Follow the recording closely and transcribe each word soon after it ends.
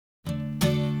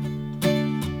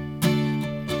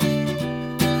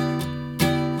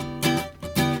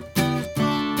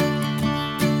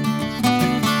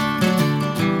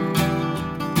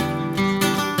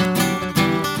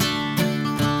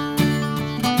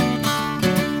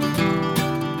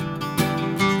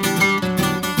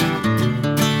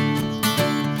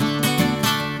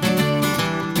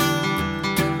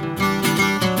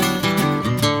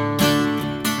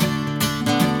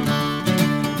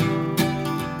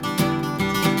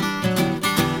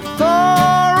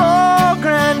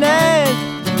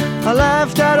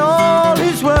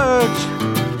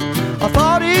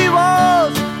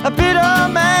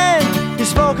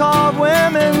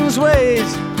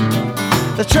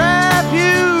They trap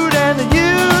you and they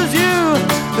use you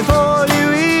before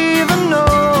you even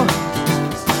know.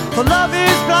 For love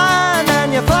is blind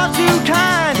and you're far too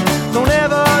kind. Don't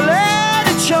ever let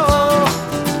it show.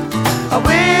 I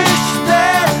wish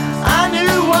that I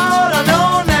knew what I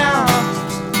know now.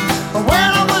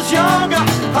 When I was younger,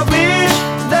 I wish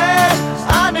that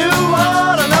I knew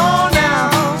what I know now.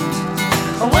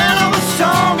 When I was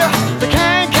stronger, the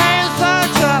can's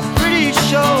such a pretty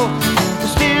show to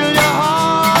steal your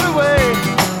heart away.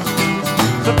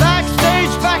 The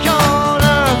backstage back on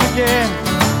earth again.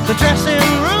 The dressing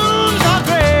rooms are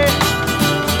great.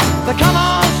 They come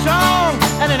on strong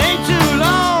and it ain't too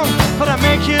long, but I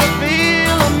make you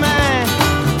feel a man.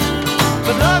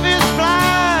 But love is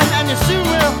blind and you soon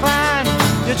will find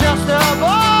you're just a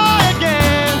boy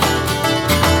again.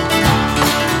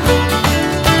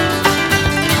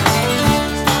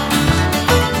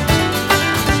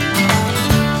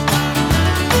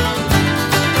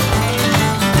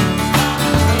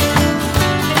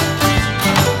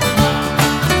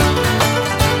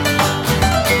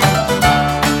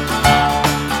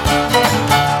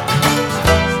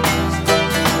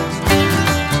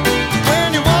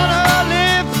 When you wanna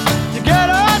live, you get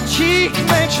a cheek,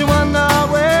 makes you wonder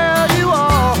where you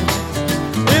are.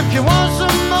 If you want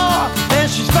some more, then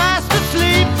she's fast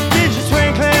asleep, leaves you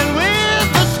twinkling with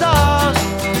the stars.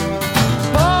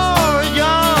 Poor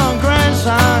young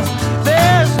grandson,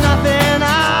 there's nothing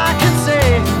I can say.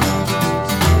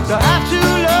 You'll have to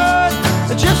learn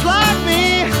just like me,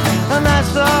 and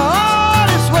that's the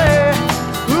hardest way.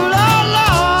 Ooh la la,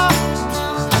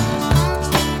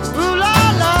 ooh la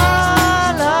la,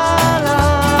 la la,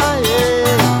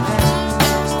 yeah.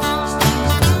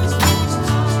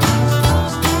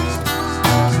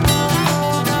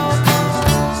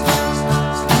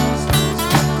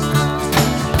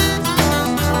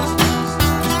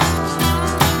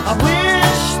 I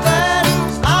wish that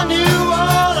I knew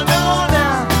what I know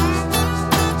now.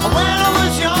 When I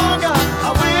was younger,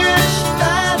 I wish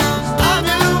that I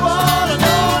knew what I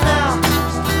know now.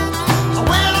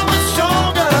 When I was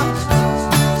stronger,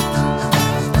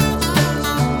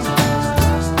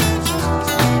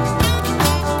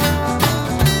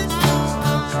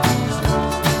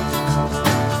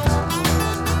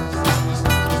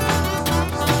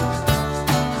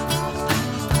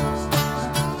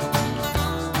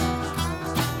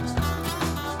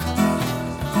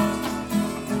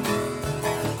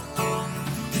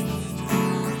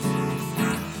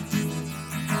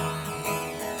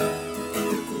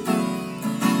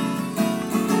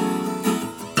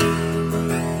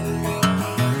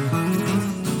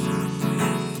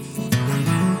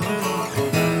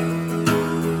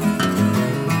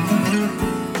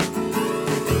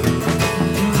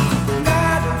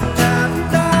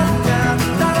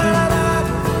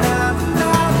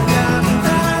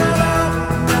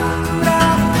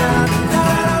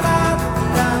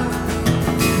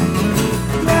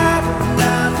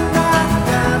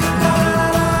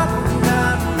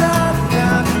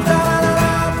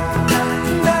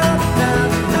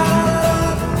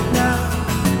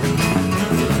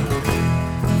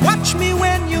 Watch me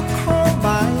when you call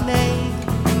my name.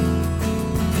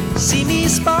 See me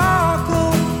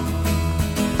sparkle,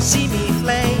 see me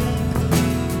flame.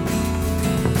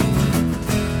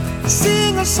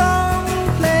 Sing a song,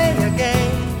 play a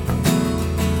game.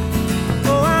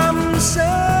 Oh, I'm so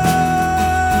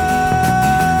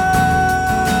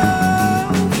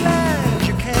glad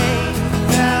you came.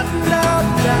 Da, da,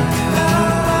 da, da,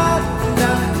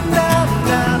 da, da,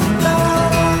 da, da,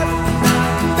 da.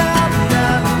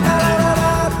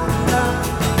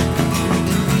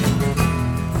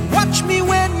 Watch me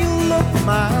when you look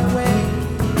my way.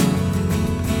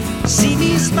 See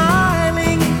me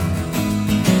smiling,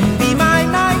 be my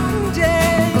night and day.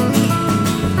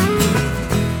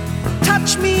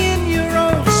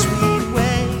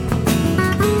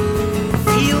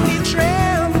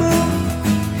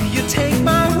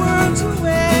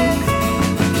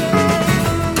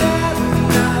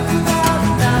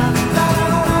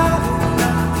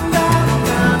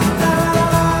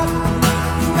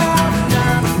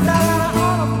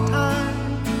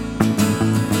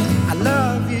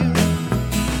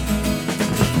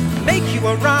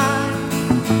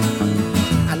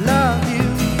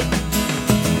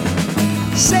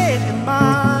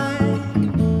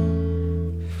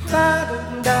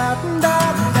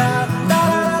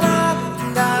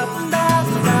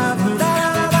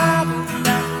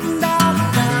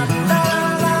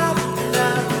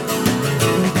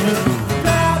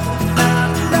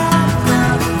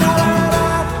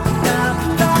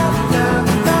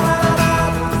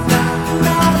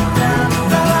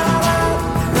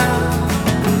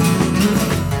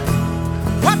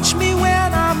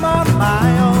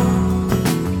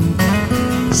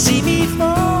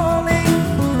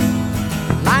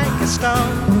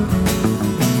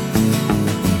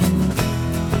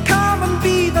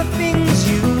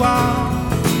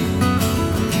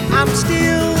 I'm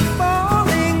still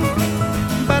falling,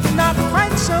 but not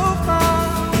quite so far.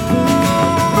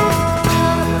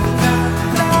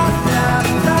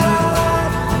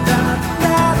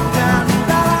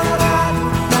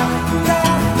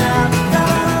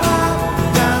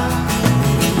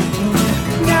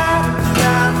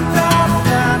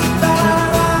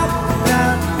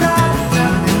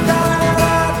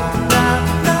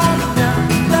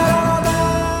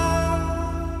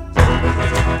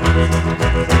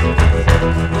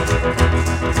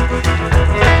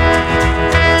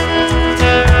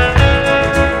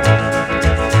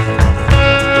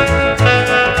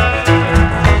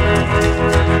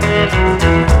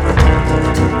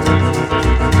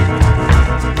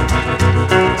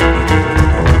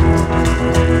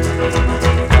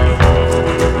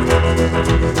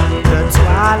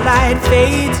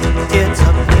 Fate, it's a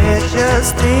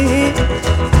precious thing.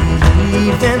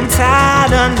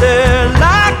 Eventide under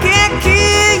lock and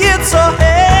key, it's so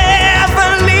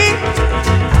heavenly,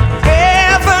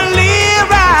 heavenly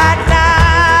right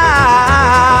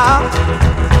now.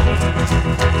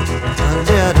 A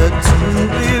letter to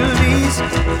release,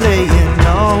 playing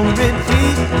on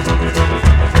repeat,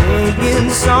 singing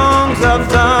songs of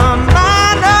the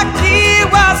monarchy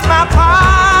was my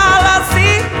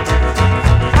policy.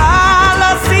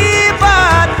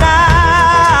 But now,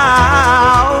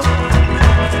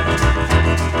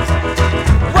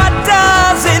 what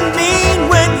does it mean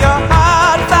when your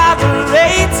heart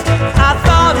vibrates? I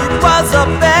thought it was a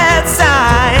bad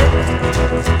sign.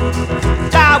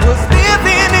 I was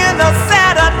living in a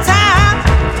sadder time.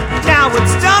 Now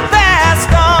it's done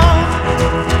past on.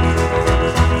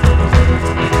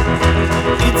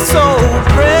 It's so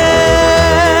precious.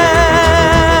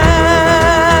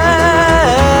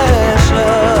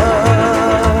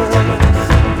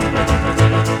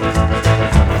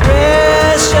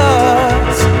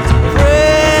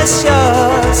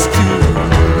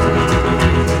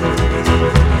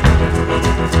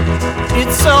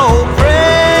 It's so precious,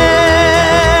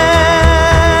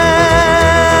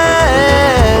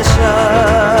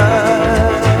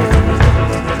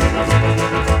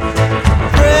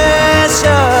 precious,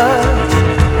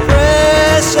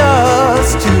 precious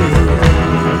to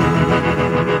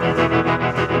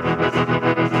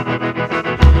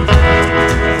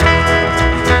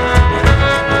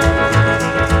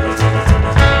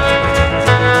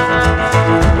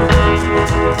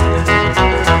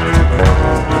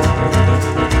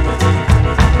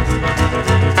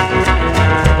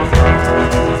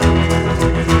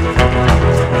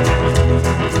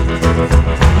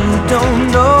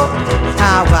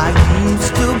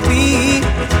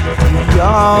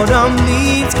autumn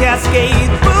leaves cascade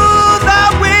through the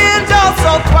window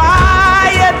so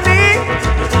quietly,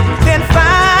 then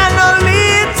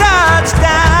finally touch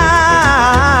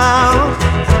down.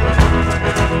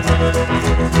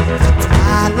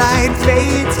 Twilight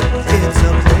fades, it's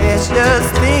a precious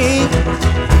thing.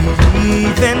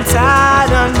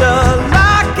 Eventide under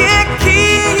lock and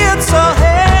key, it's so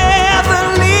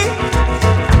heavenly,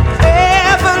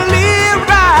 heavenly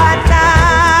right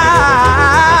now.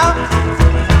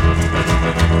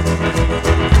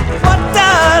 What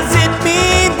does it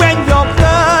mean when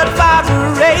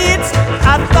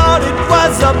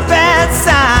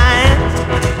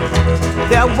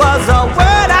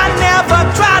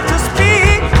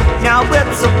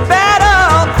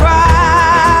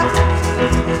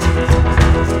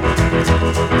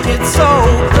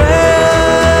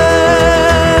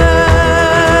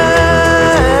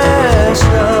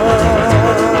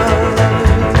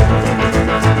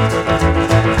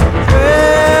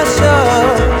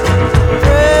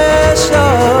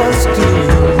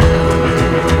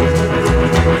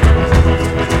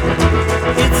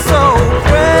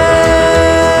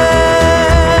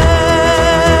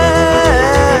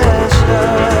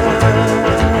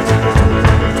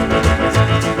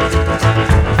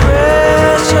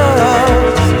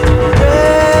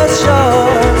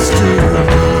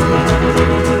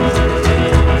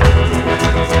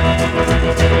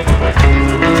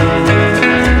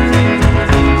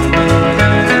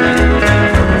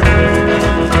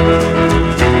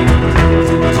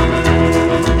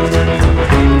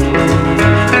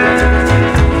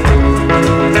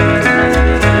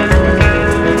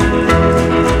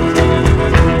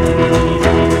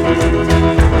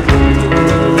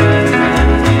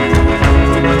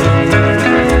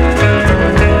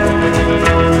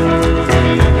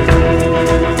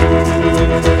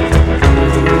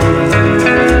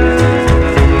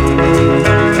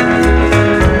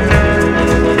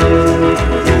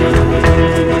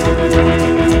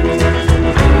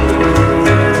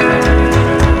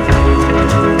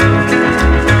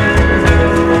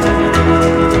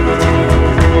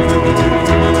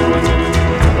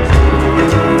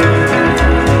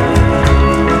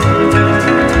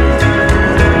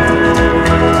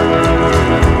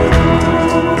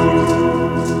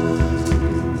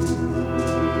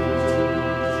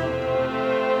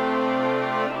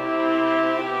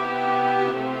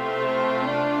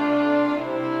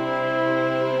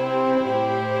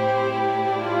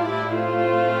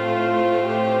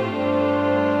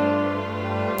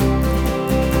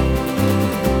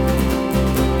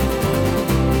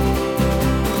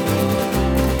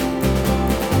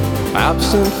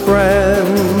absent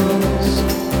friends.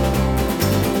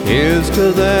 Here's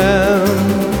to them,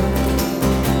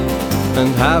 and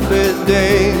happy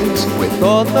days we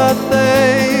thought that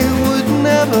they would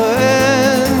never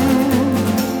end.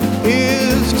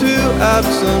 Here's to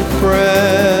absent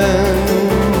friends.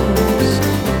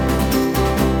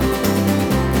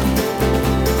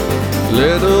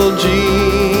 Little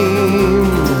Jean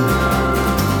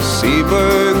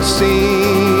Seberg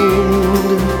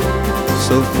seemed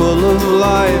so full of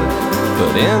life,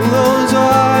 but in those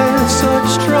eyes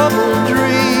such troubled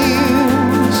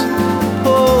dreams.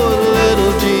 Oh,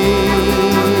 little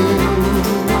Jean.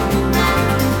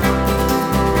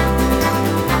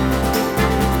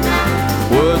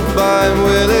 Woodbine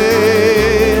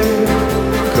Willie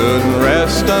couldn't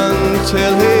rest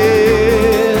until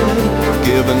he'd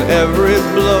given every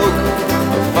bloke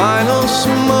a final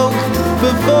smoke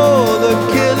before the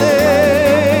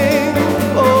killing.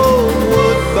 Oh,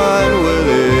 Woodbine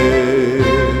Willie.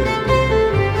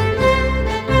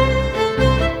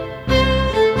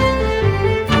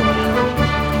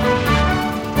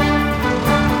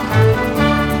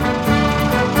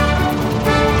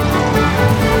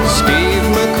 Steve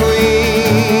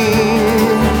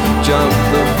McQueen jumped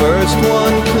the first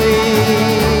one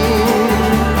clean,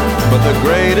 but the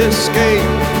great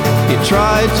escape he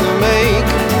tried to make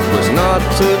was not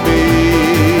to be.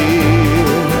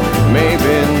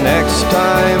 Maybe next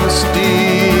time,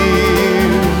 Steve.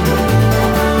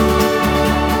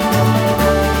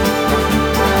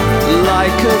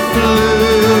 Like a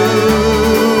flue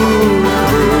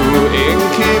through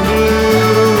inky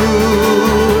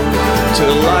blue,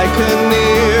 till Laika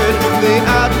neared the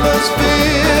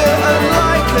atmosphere, and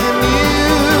Laika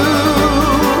knew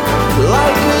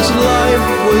Laika's life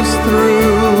was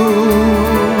through.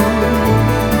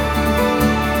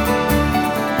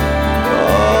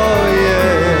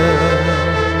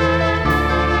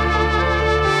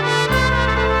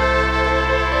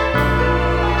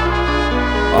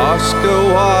 Oscar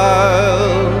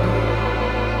Wilde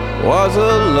was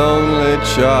a lonely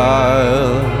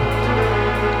child.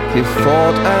 He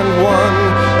fought and won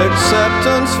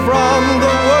acceptance from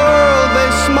the world. They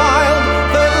smiled,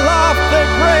 they laughed, they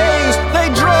praised, they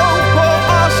drove poor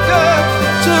Oscar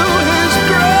to his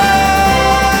grave.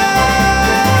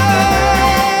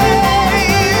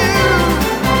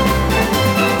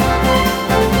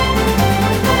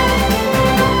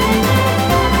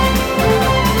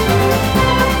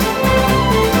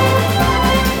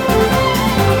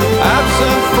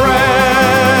 Absent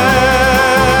friends,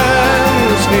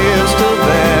 here's to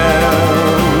them,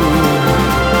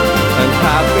 and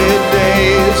happy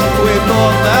days we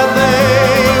thought that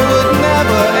they would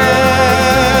never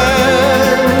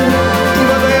end,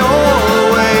 but they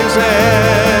always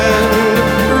end.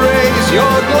 Raise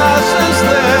your glasses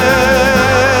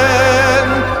then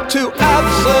to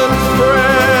absent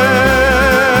friends.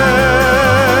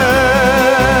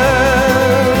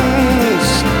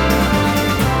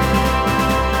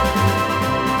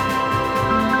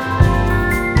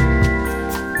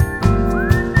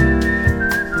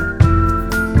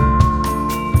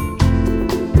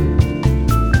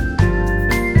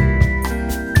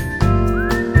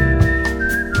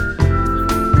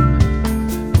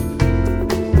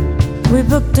 We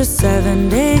booked a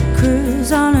 7-day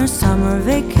cruise on our summer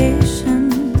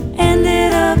vacation.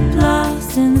 Ended up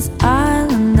lost in this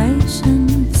island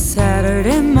nation.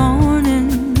 Saturday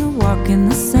morning, a walk in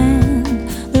the sand,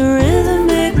 the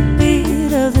rhythmic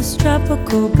beat of this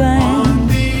tropical band. On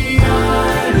the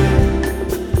island,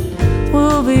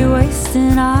 We'll be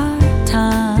wasting our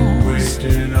time,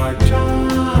 wasting our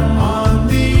time. On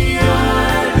the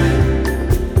island,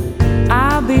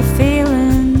 I'll be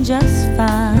feeling just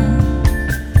fine.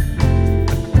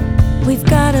 We've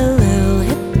got a little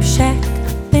hip shack,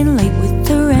 been late with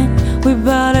the rent. We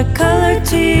bought a color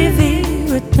TV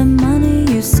with the money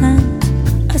you sent.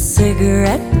 A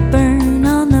cigarette burn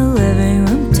on the living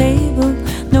room table.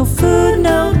 No food,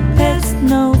 no pets,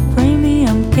 no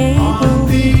premium cable. on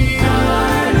the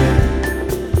island,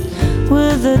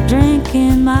 With a drink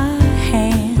in my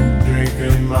hand,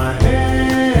 drinking my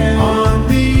hand. On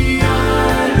the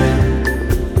island,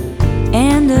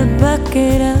 and a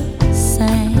bucket of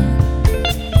sand.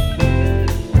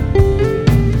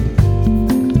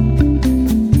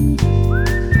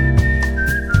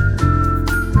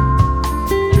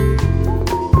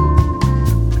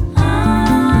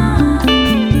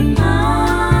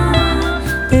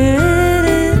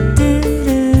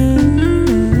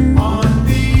 on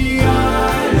the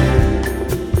island,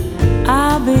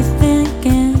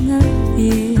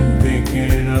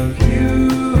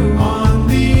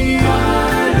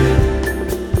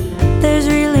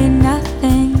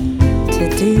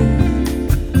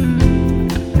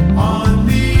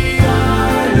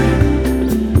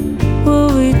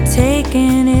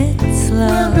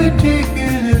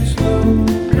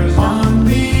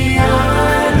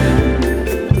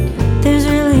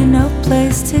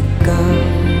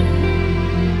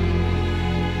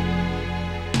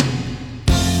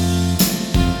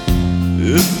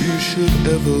 you should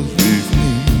ever leave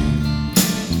me,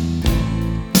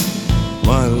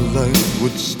 my life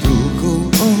would still go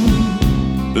on.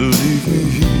 Believe me,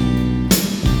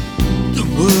 the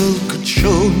world could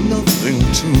show nothing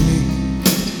to me.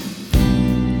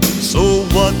 So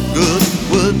what good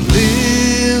would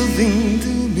living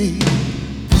do me?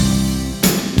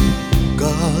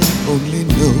 God only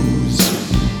knows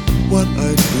what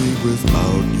I'd be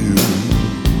without you.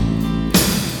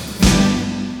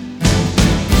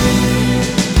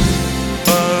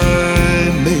 I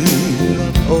may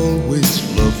not always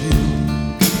love you,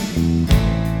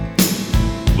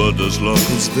 but as long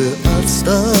as there are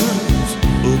stars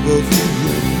above you,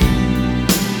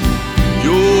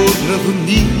 you'll never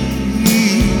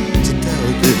need to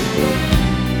doubt it.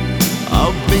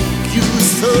 I'll make you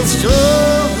so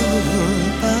sure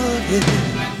about it.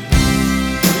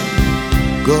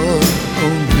 God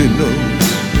only knows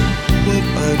what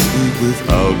I'd be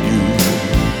without you.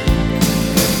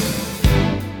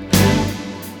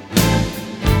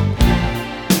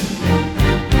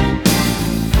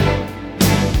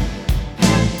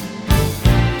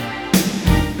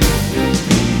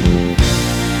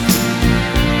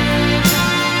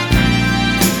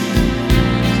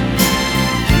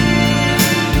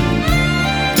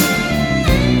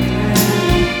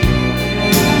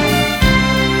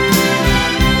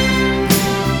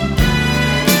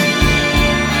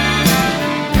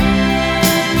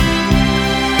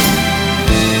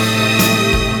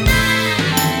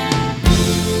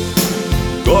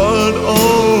 God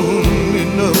only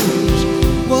knows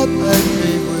what I'd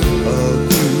be without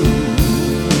you.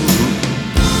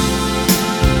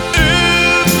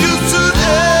 If you should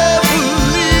ever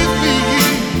leave me,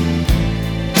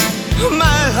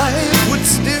 my life would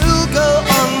still go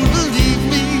on, believe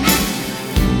me.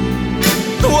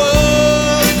 The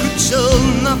world could show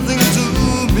nothing to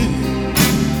me.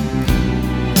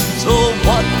 So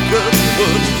what good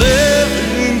would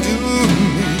living do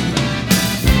me?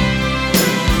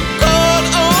 God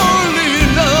only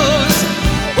knows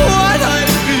what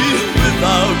I'd be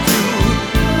without you.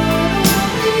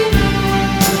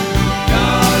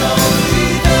 God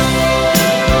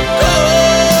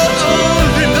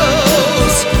only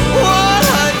knows what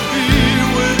I'd be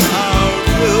without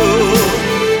you.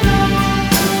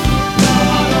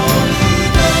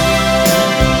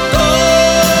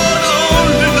 God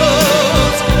only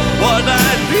knows what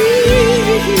I'd be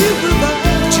without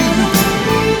you.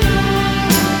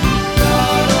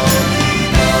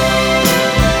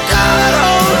 God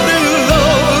only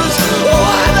knows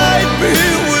what I'd be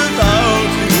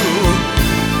without you.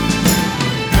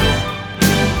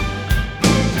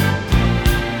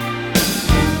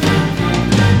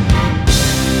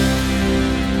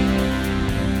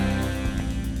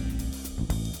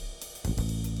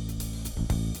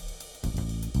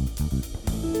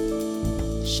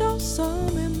 Show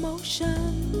some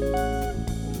emotion,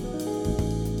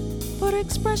 put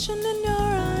expression in your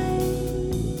eyes,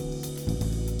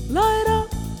 light up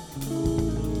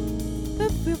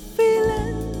if you're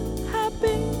feeling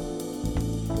happy.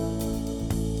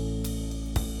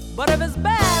 But if it's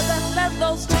bad, then let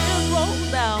those tears roll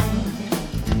down.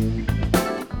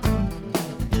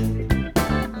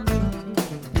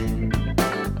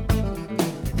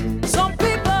 Some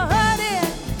people hurting,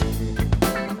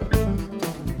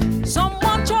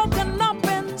 someone choking up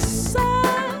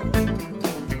inside,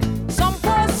 some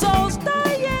poor souls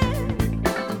dying,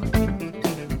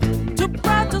 too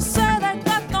proud to say they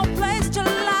got no place to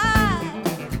lie.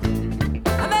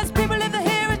 And there's people if they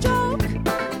hear a joke,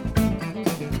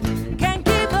 can't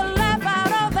keep the laugh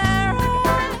out of their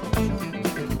eyes.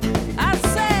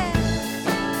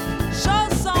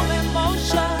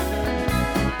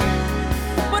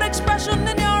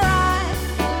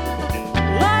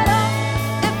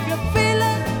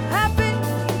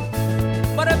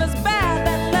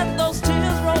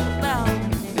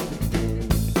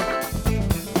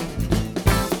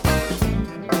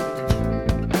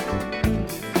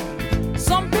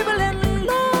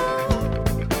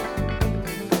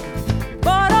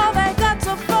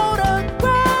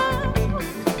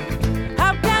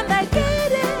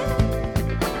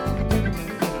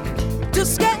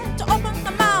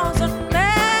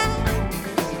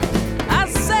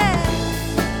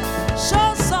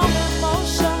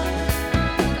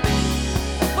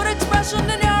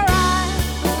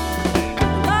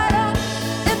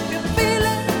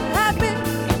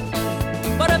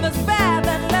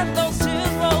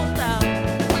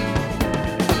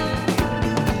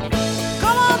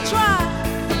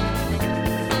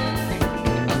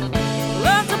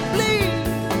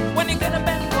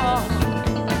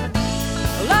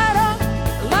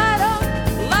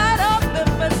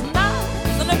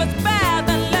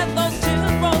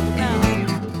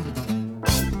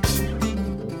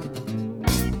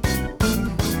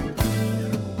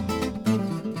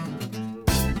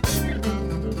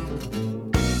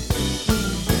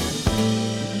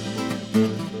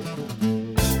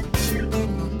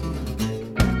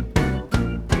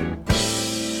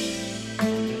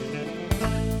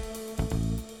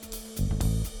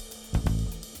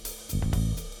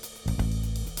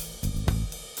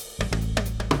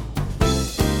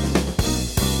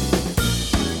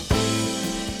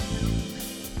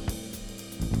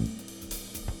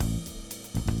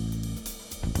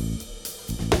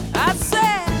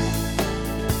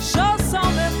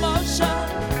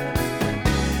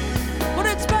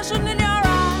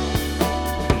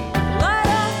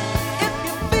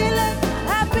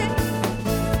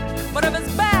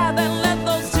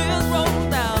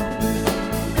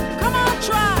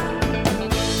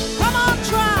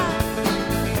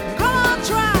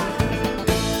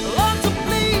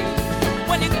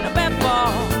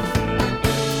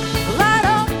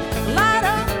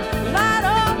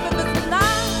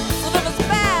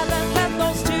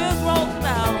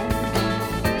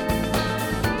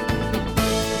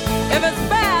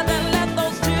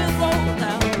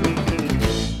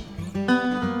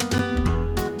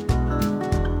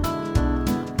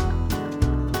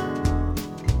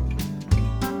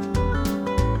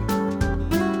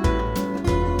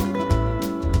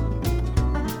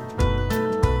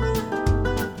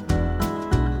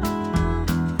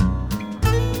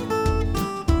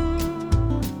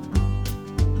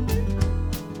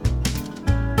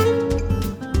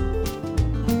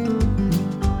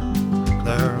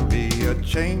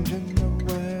 change in the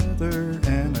weather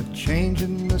and a change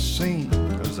in the scene.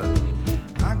 How's that?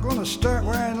 I'm gonna start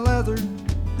wearing leather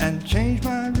and change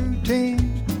my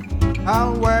routine.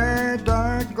 I'll wear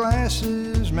dark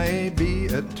glasses, maybe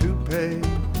a toupee.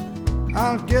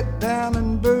 I'll get down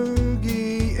and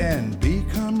boogie and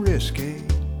become risky.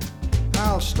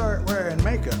 I'll start wearing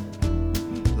makeup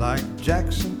like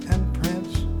Jackson and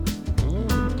Prince.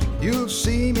 You'll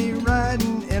see me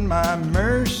riding in my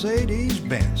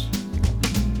Mercedes-Benz.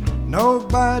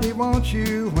 Nobody wants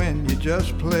you when you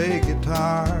just play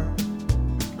guitar.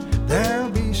 There'll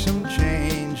be some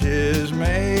changes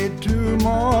made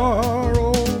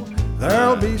tomorrow.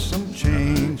 There'll be some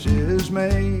changes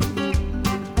made.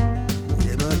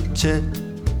 Yeah, but Chet,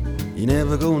 you're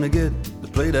never gonna get to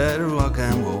play that rock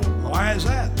and roll. Why is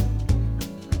that?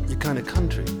 You're kind of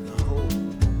country. Oh,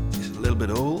 it's a little bit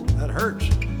old. That hurts.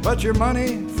 But your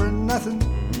money for nothing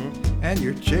and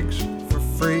your chicks for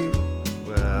free.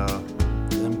 Well,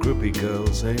 them groupie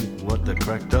girls ain't what they're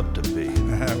cracked up to be.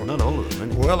 Not all of them,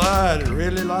 anyway. Well, I'd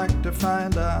really like to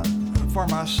find out for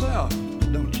myself,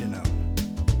 don't you know?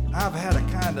 I've had a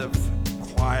kind of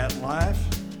quiet life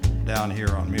down here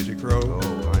on Music Road.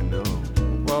 Oh, I know.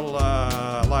 Well,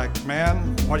 like,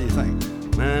 man, what do you think?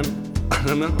 Man, I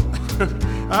don't know.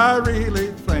 I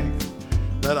really think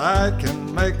that I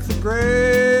can make the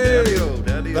grade.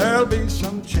 Daddy-o. There'll be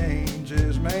some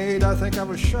changes made. I think I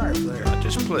was sharp there.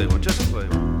 Just play one, just play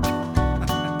one.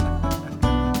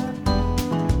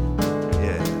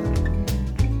 Yeah.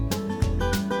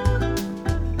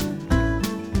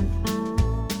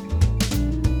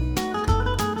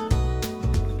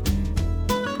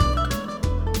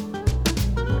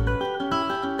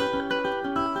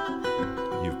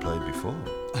 You've played before.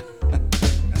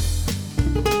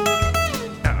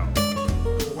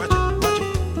 Watch it.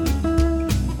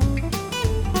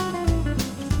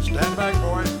 Stand back,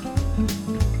 boy.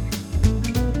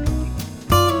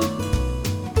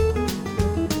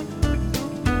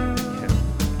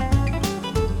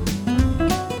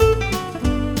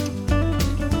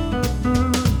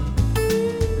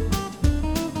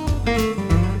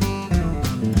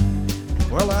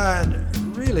 Well, I'd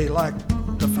really like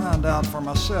to find out for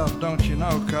myself, don't you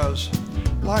know, 'cause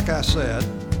like I said,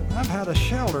 I've had a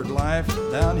sheltered life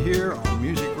down here on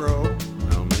Music Road.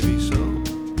 Well, maybe so.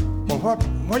 Well,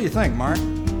 what do you think, Mark?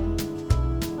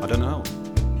 I don't know.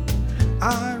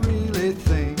 I really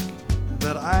think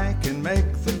that I can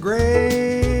make the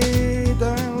grade.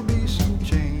 There'll be some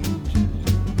changes.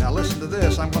 Now listen to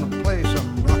this. I'm going to play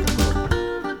some rock and roll.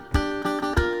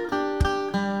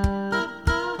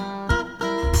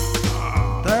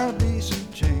 There'll be some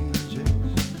changes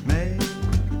made.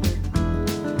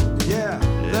 Yeah,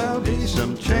 there'll be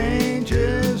some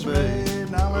changes made.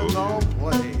 Now let's all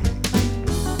play.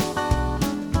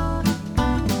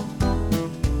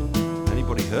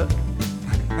 Anybody hurt?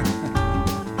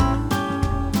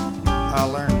 I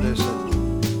learned this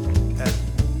at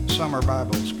summer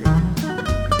Bible school.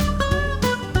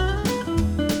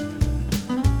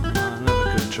 I never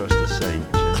could trust a saint.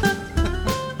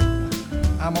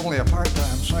 I'm only a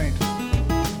part-time saint.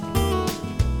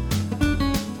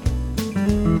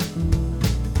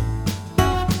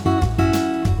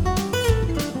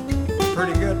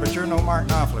 Pretty good, but you're no Mark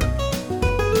Knopfler.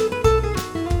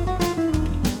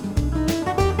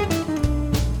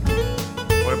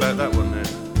 What about that one there?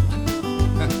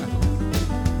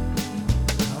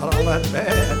 Not all that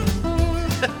bad.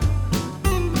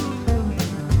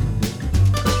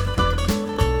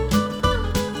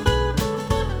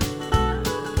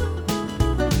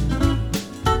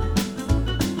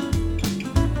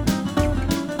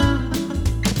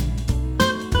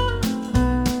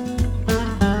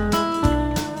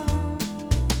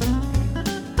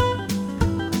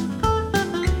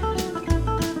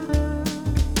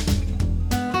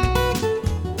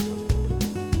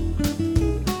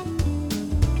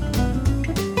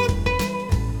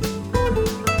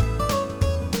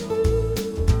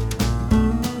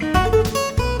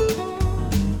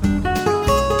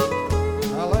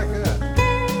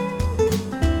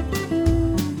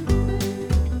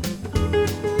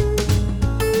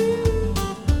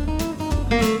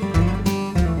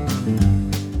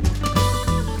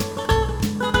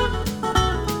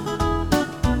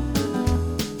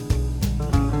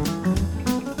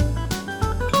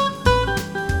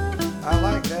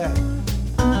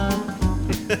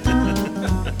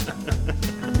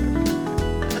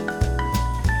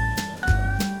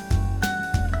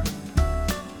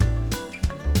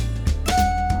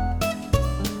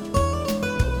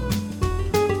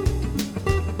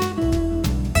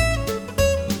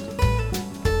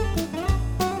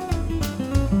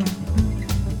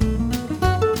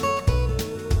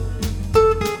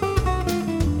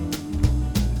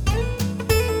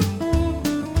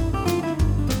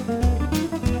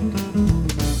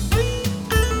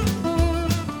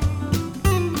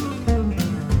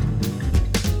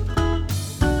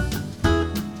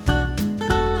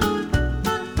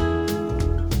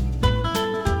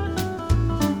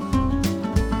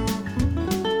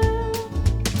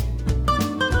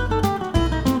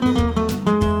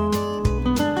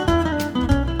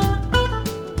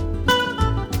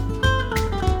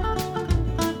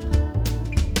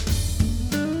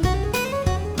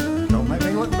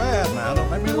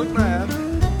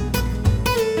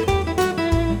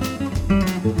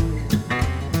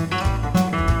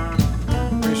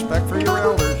 respect for your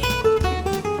elders.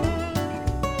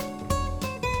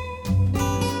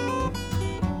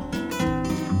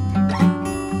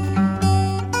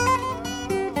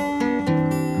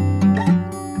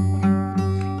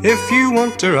 If you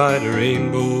want to ride a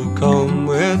rainbow, come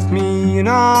with me and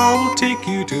I will take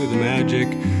you to the magic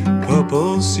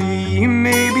purple sea.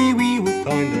 Maybe we will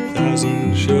find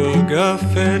 1,000 sugar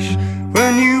fish.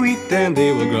 When you eat them,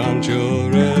 they will grant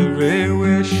your every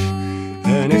wish.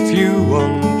 And if you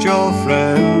want your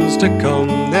friends to come,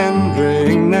 then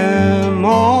bring them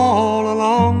all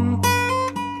along.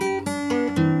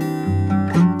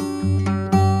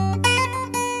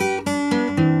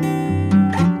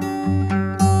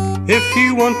 If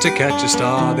you want to catch a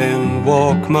star, then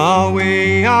walk my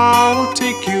way. I will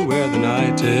take you where the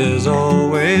night is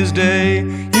always day.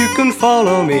 You can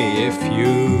follow me if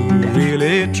you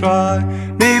really try.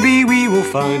 Maybe we will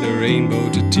find a rainbow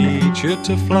to teach you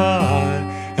to fly.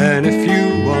 And if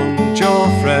you want your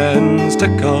friends to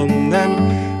come,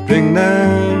 then bring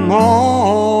them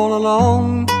all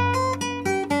along.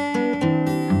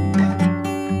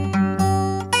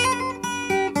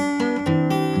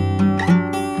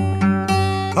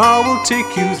 I will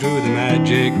take you through the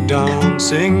magic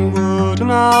dancing wood,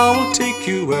 and I will take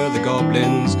you where the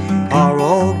goblins are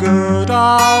all good.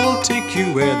 I will take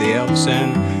you where the elves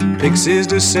and pixies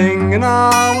do sing, and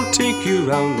I will take you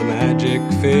round the magic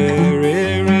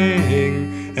fairy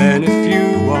ring. And if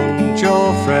you want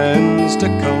your friends to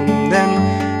come,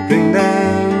 then bring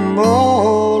them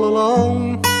all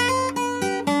along.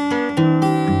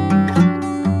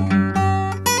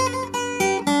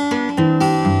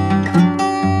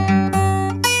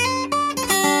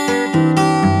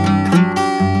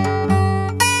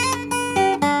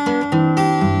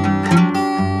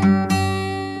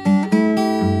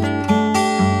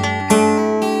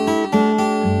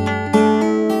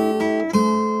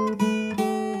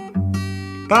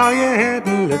 Bow your head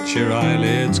and let your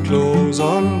eyelids close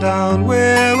on down.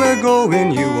 Where we're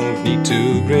going, you won't need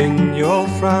to bring your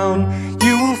frown.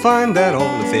 You will find that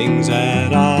all the things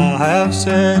that I have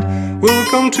said will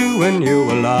come true when you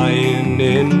are lying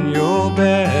in your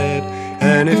bed.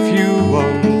 And if you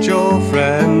want your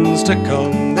friends to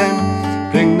come,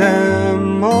 then bring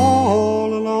them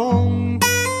all along.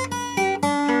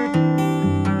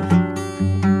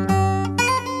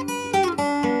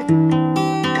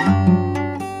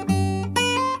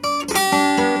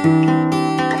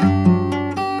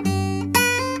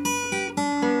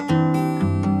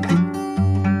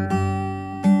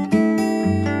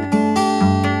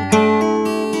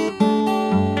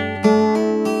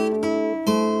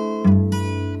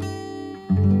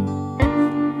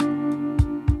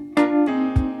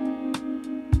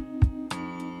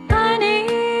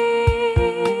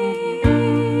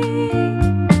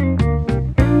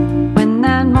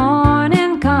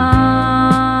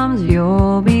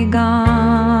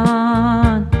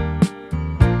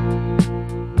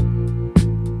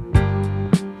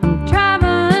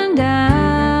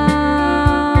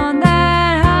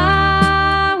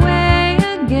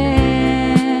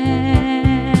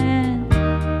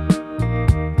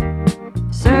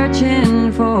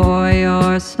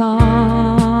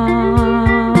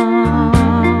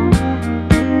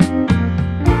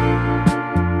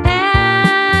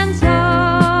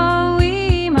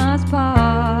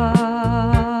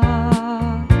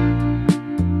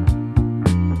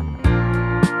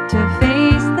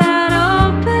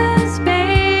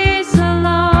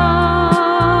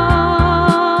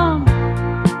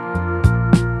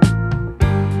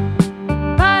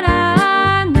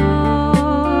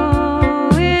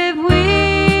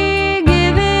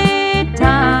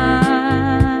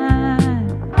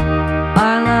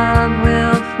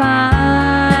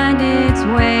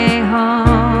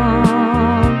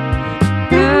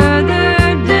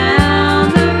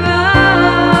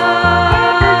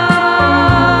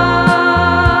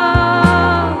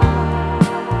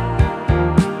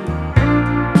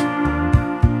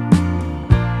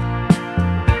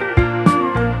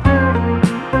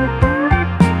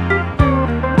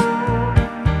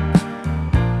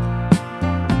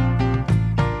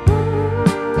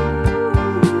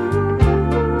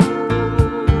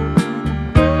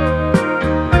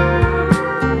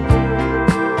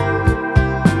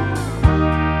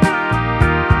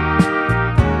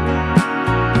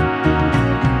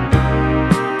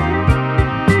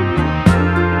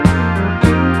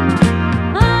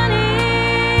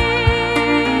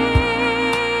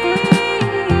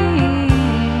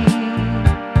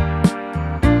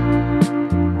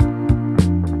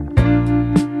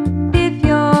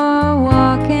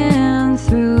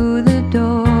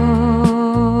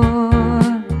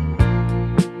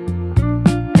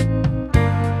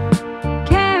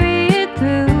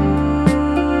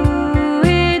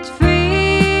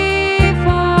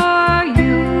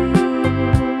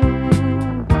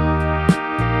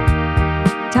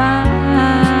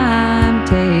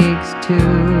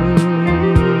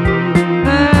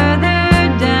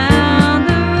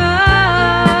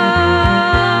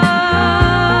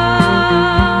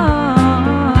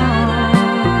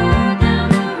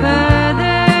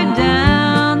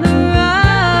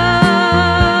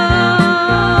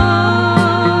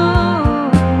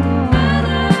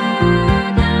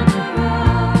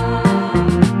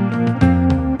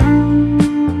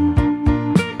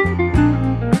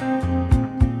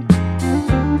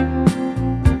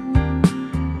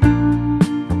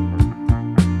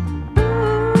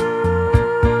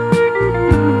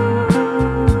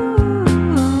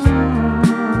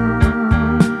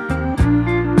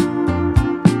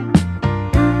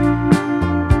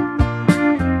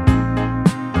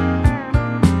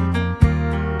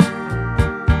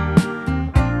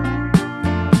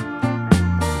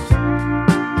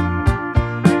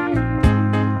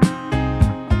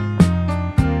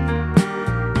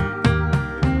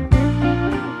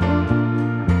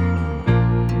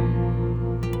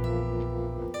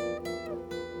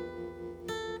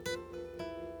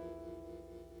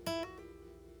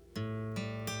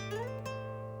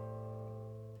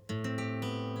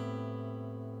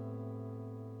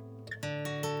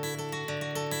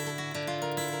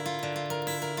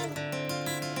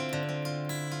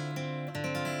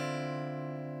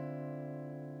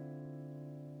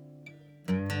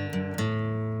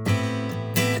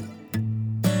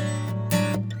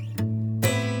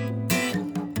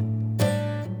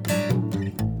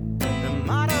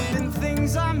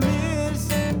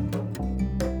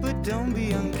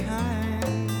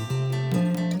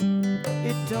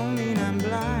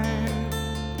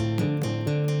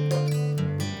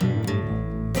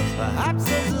 Perhaps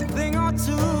there's a thing or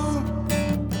two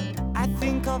I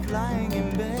think of lying in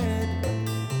bed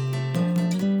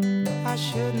I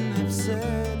shouldn't have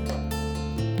said,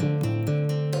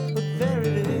 but there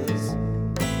it is.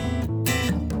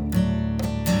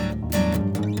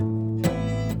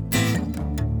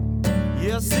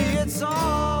 You see, it's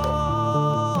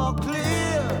all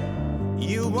clear.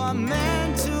 You were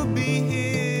meant to be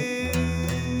here.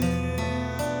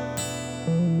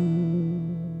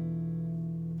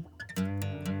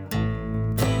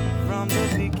 From the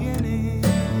beginning.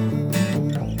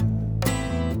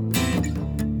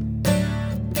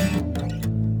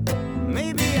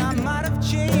 Maybe I might have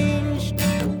changed,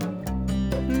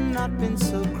 not been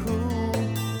so cruel,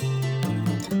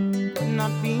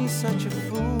 not being such a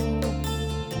fool.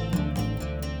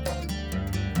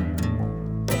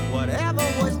 Whatever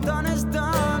was done is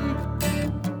done.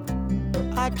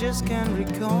 I just can't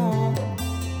recall.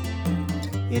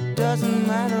 It doesn't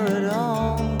matter at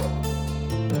all.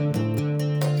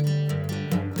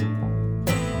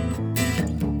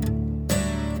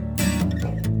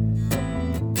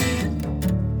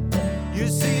 You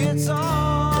see, it's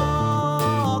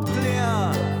all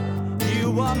clear.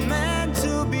 You are meant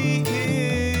to be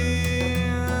here.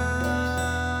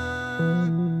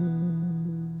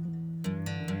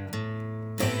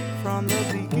 From the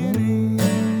beginning.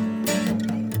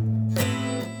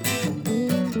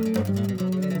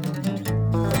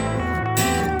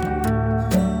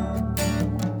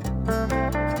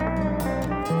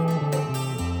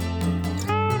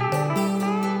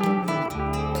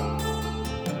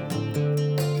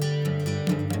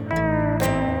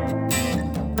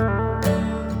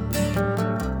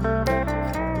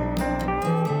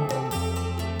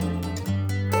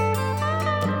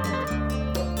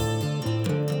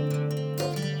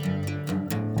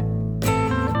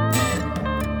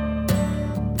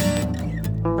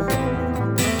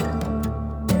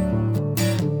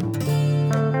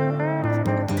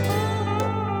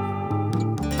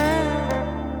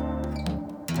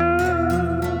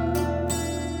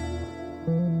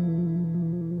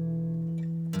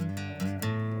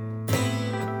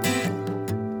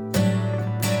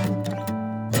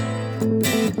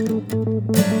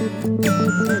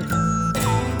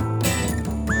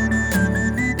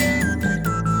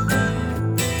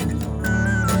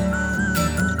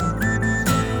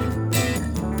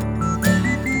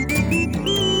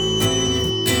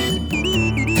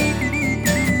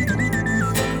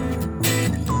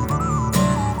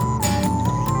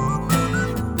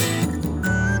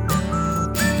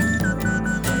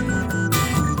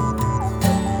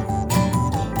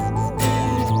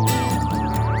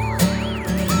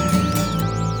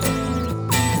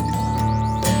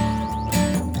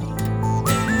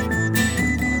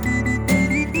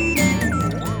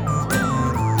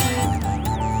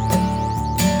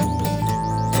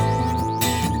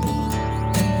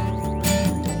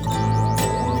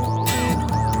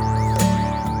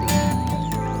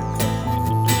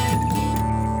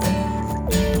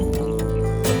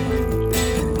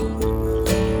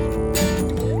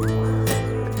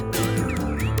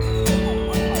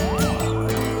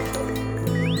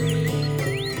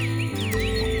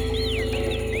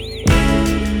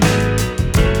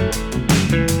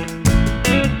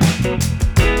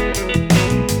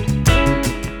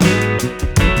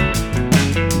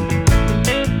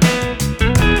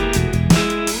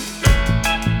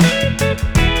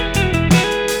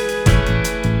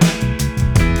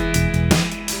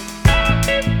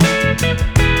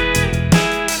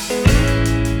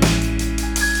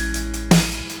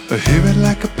 I hear it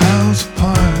like a pounds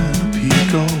upon a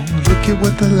pico. Look at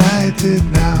what the light did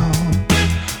now.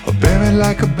 I bear it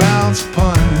like a bounce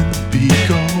upon a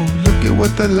pico. Look at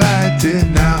what the light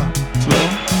did now. Slow.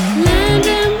 Land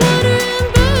and water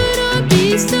and bird or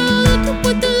beast, oh, look at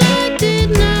what the light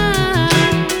did now.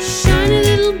 Shiny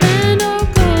little band or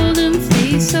golden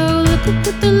fleece, oh, look at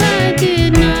what the light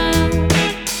did now.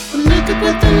 Look at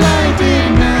what the light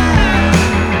did now.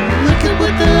 Look at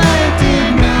what the light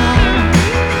did now.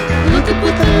 Look at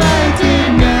what the light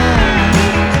did now.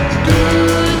 Do, do,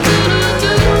 do,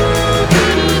 do,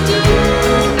 do, do, do, do,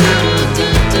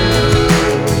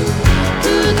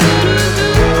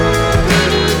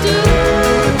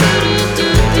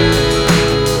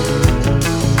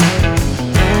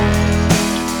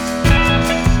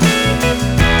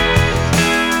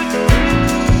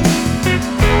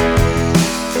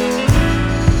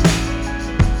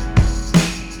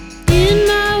 In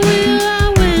my will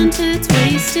I went, it's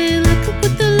wasted. Look at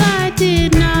what the light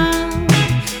did now.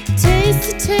 Taste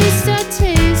the taste, I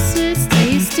taste it,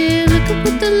 taste it. Look at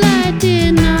what the light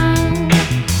did now.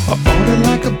 I ordered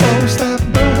like a bow, stop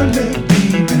burning,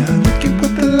 beaming. Look at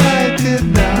what the light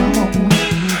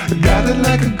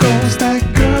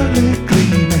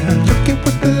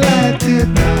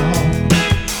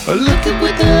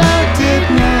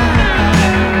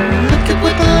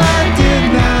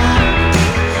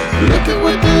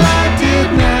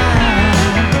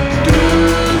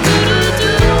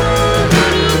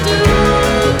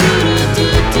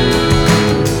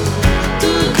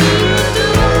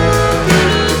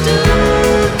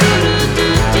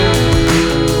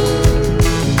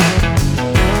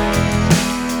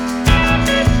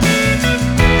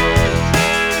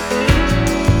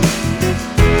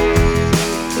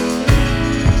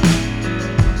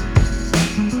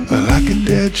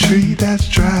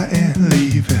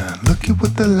look at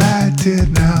what the light did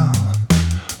now.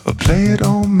 Play it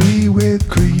on me with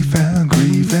grief and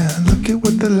grief, and look at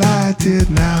what the light did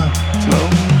now. Slow.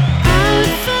 I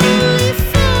finally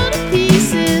fell to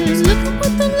pieces. Look at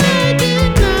what the light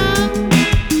did now.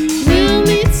 We'll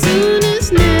meet soon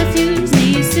as nephews,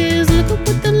 nieces. Look at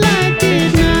what the light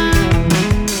did now.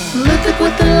 Look at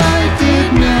what the light did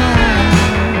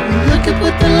now. Look at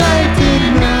what the light did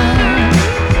now.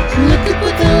 Look at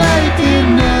what the light did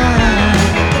now.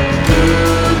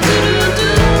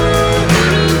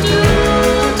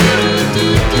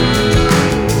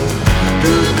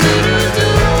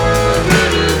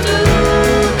 Do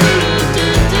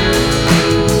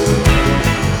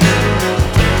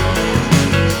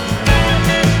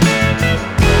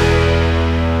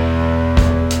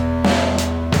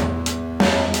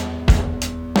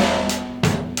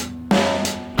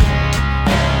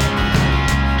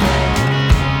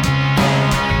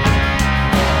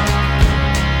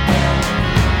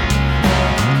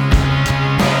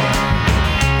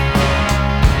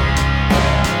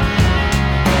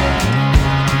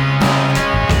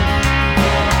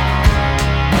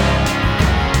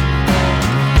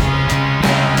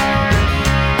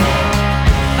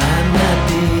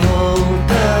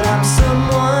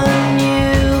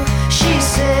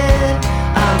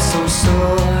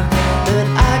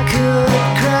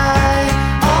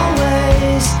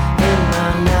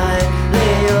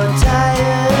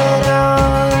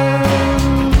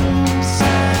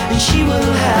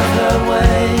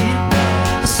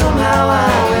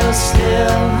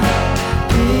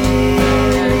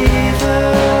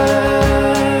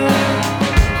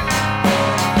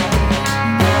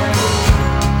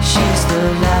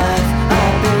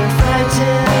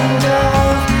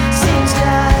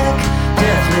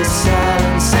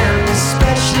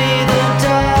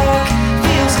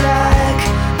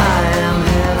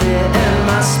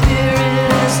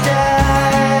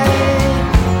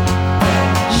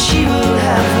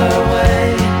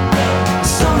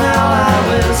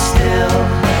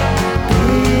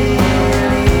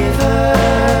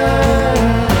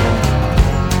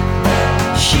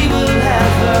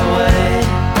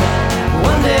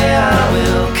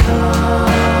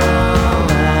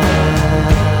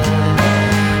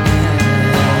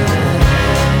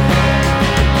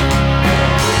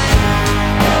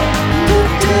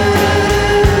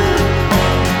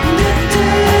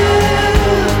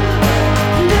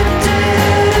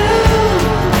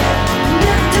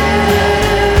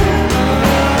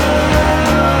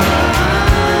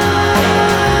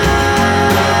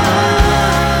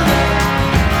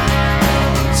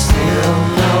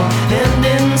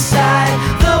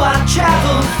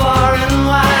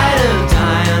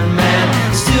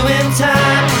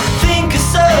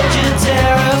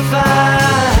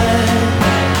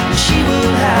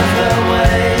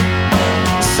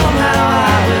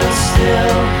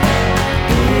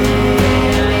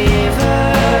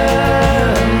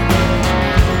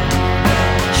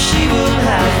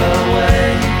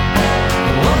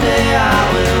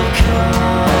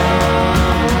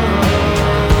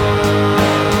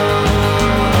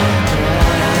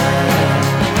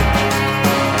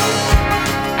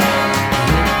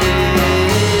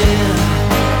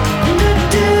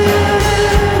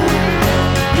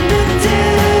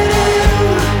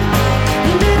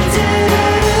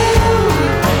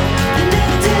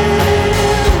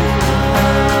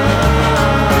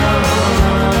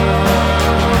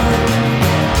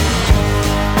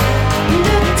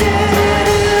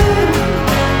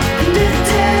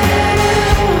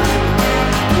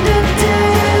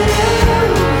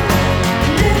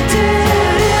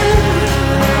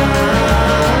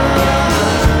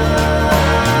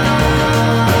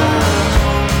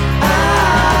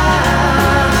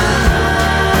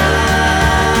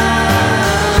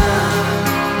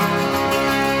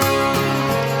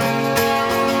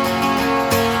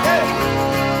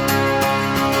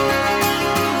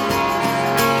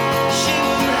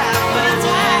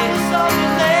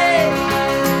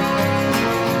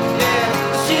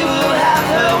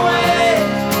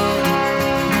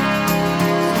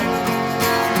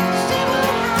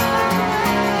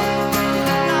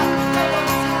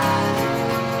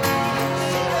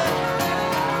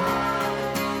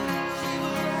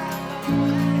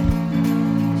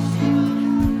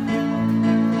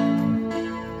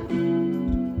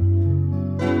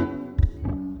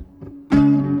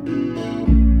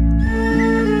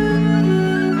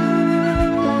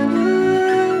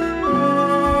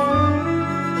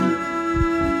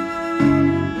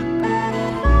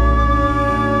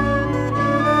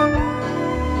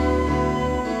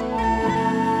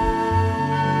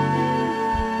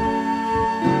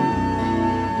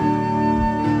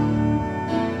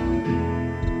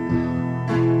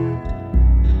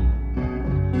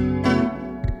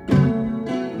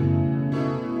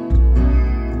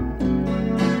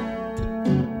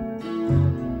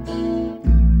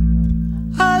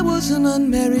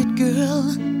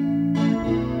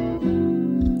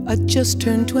I just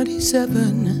turned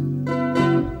 27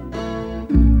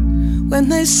 when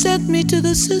they sent me to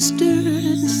the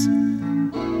sisters.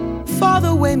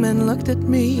 Father Wayman looked at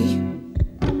me,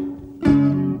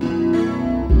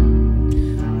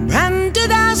 branded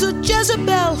as a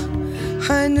Jezebel.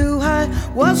 I knew I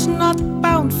was not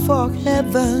bound for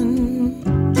heaven.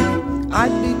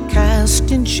 I'd be cast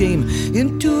in shame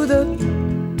into the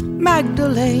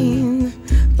Magdalene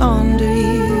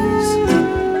laundries.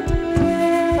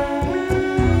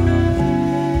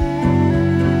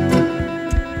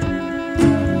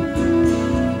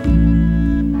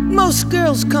 Most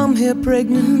girls come here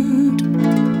pregnant,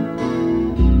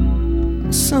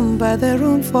 some by their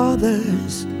own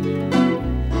fathers.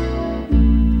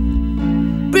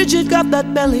 Bridget got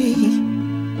that belly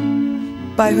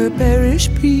by her parish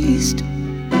priest.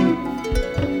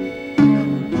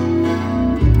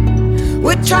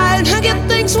 We're trying to get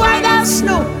things white as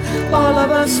snow, all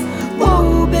of us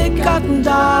woe-begotten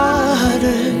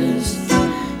daughters,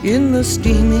 in the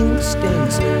steaming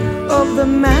stains of the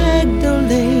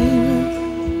Magdalene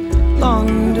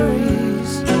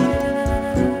laundries.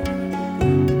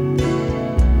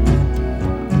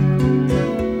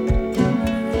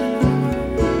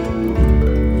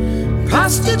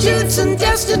 Prostitutes and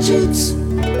destitutes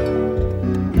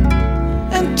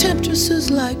and temptresses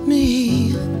like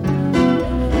me,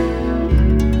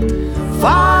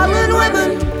 fallen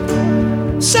women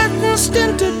sentenced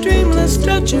into dreamless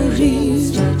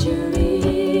drudgeries.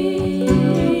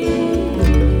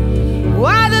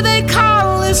 Why do they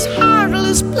call this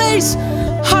heartless place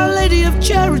Our Lady of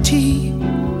Charity?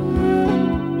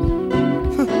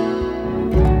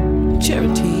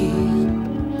 Charity.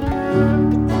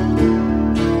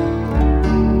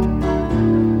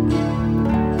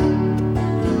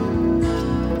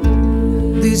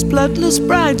 These bloodless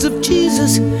brides of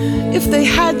Jesus, if they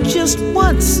had just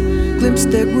once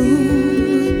glimpsed their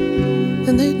groom,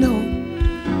 then they'd know.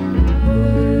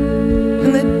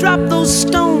 And they'd drop those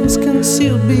stones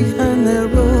concealed behind their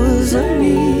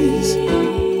rosaries.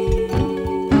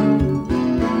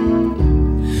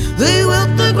 They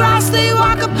wilt the grass they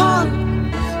walk upon,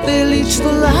 they leech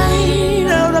the light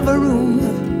out of a room.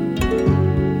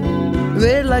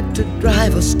 They'd like to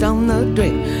drive us down the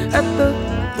drain at the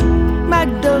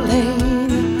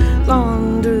Magdalene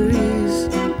laundries.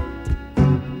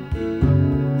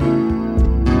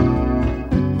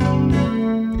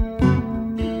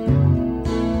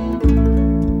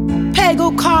 Peg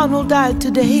O'Connell died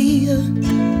today.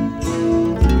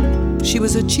 She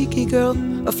was a cheeky girl,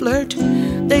 a flirt.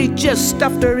 They just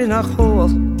stuffed her in a hole.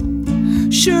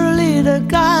 Surely to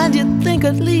God you'd think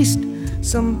at least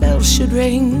some bells should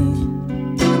ring.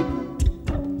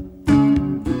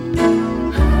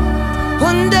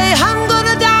 One day I'm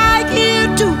gonna die here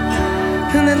too,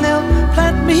 and then they'll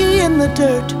plant me in the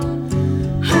dirt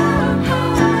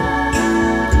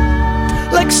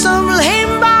like some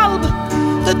lame bulb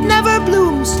that never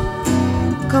blooms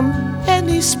come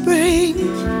any spring.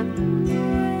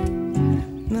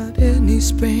 Not any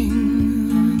spring.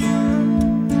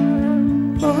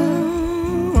 Oh.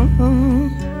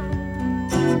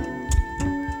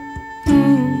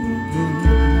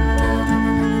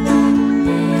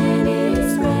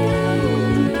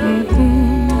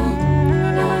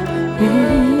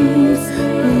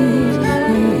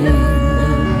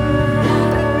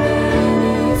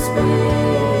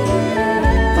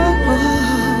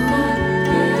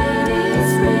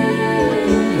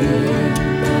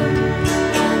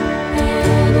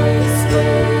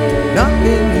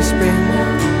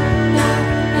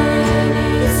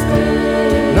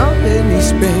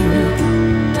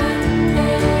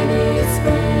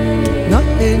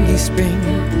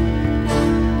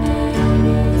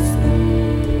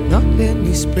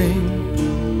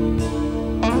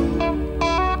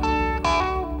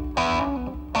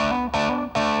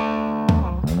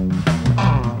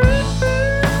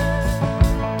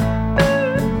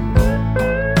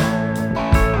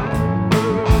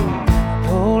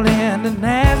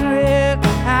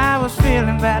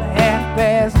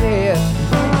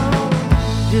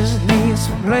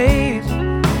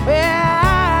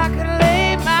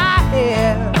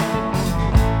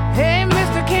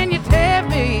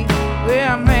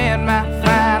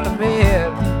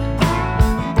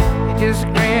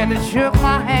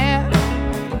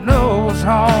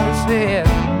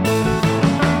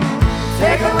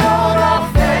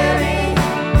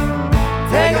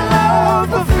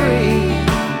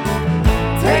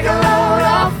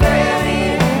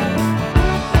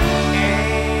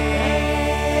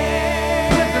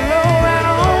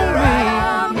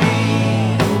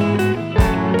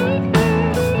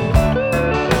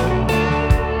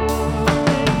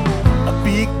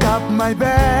 up my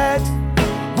bed,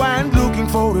 went looking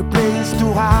for a place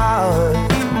to hide.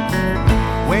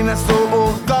 When I saw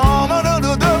old Tom and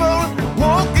the devil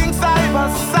walking side by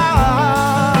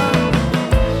side,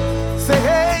 say,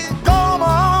 hey, come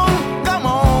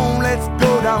on, let's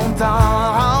go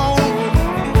downtown.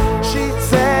 She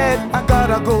said, I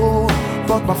gotta go,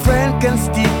 but my friend can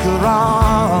stick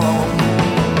around.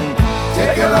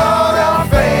 Take a load of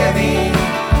Fanny,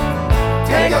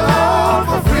 take a load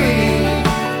for free.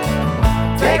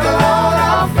 Take a load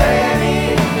of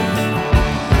Fanny.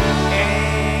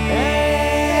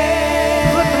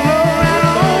 Put the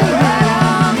load right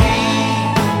on me.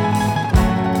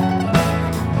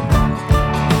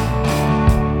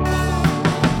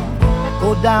 Go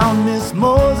down, Miss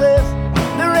Moses.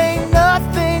 There ain't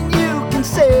nothing you can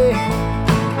say.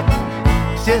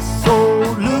 It's just so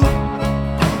Luke,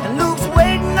 and Luke's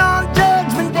waiting on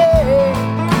Judgment Day.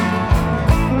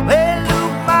 Well,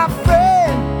 Luke, my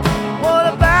friend, what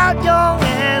about young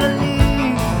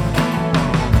Annalie?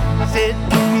 Said,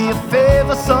 do me a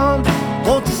favor, son,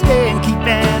 won't you stay and keep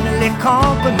Annalie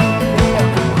company?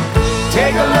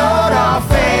 Take a load off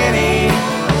Fanny,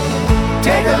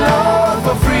 take a load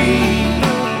for free.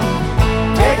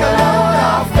 Take a load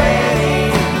off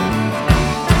Fanny.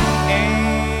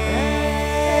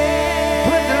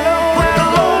 Put the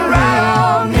load right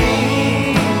on me.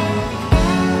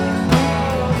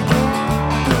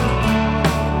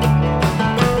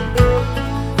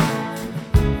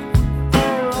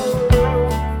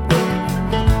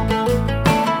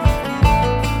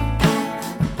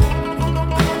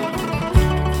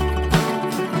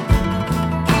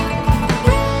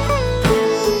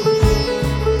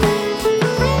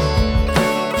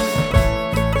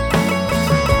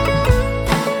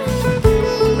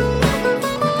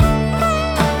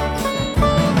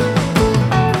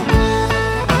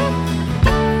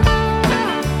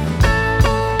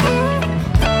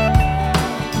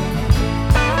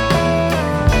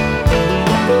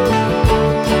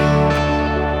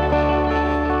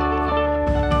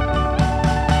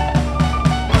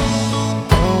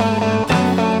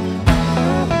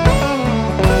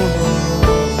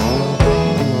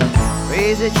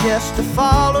 Crazy Chester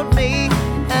followed me,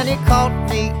 and he caught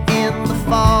me in the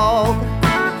fog.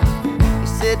 He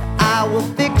said, I will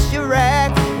fix your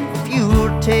act if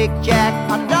you'll take Jack,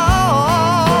 my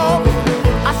dog.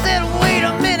 I said, wait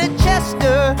a minute,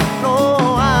 Chester, no,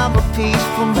 I'm a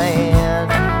peaceful man.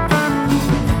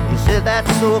 He said,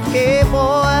 that's okay,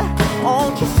 boy,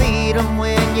 won't you feed him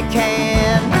when you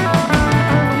can?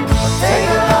 Take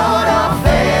a load off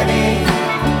Fanny,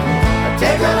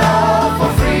 take a load for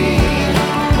free.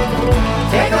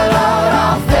 Take a load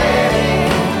off Fanny.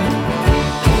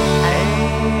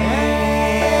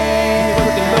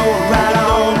 Put the load right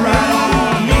on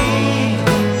me.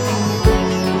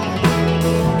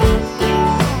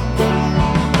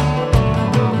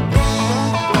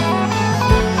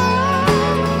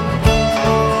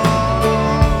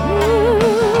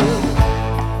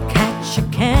 Catch a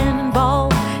cannonball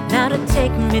now to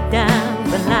take me down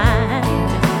the line.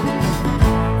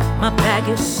 My bag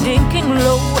is sinking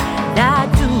low, and I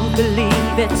do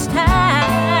believe it's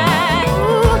time.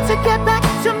 Ooh, to get back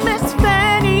to Miss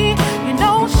Fanny. You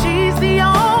know she's the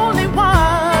only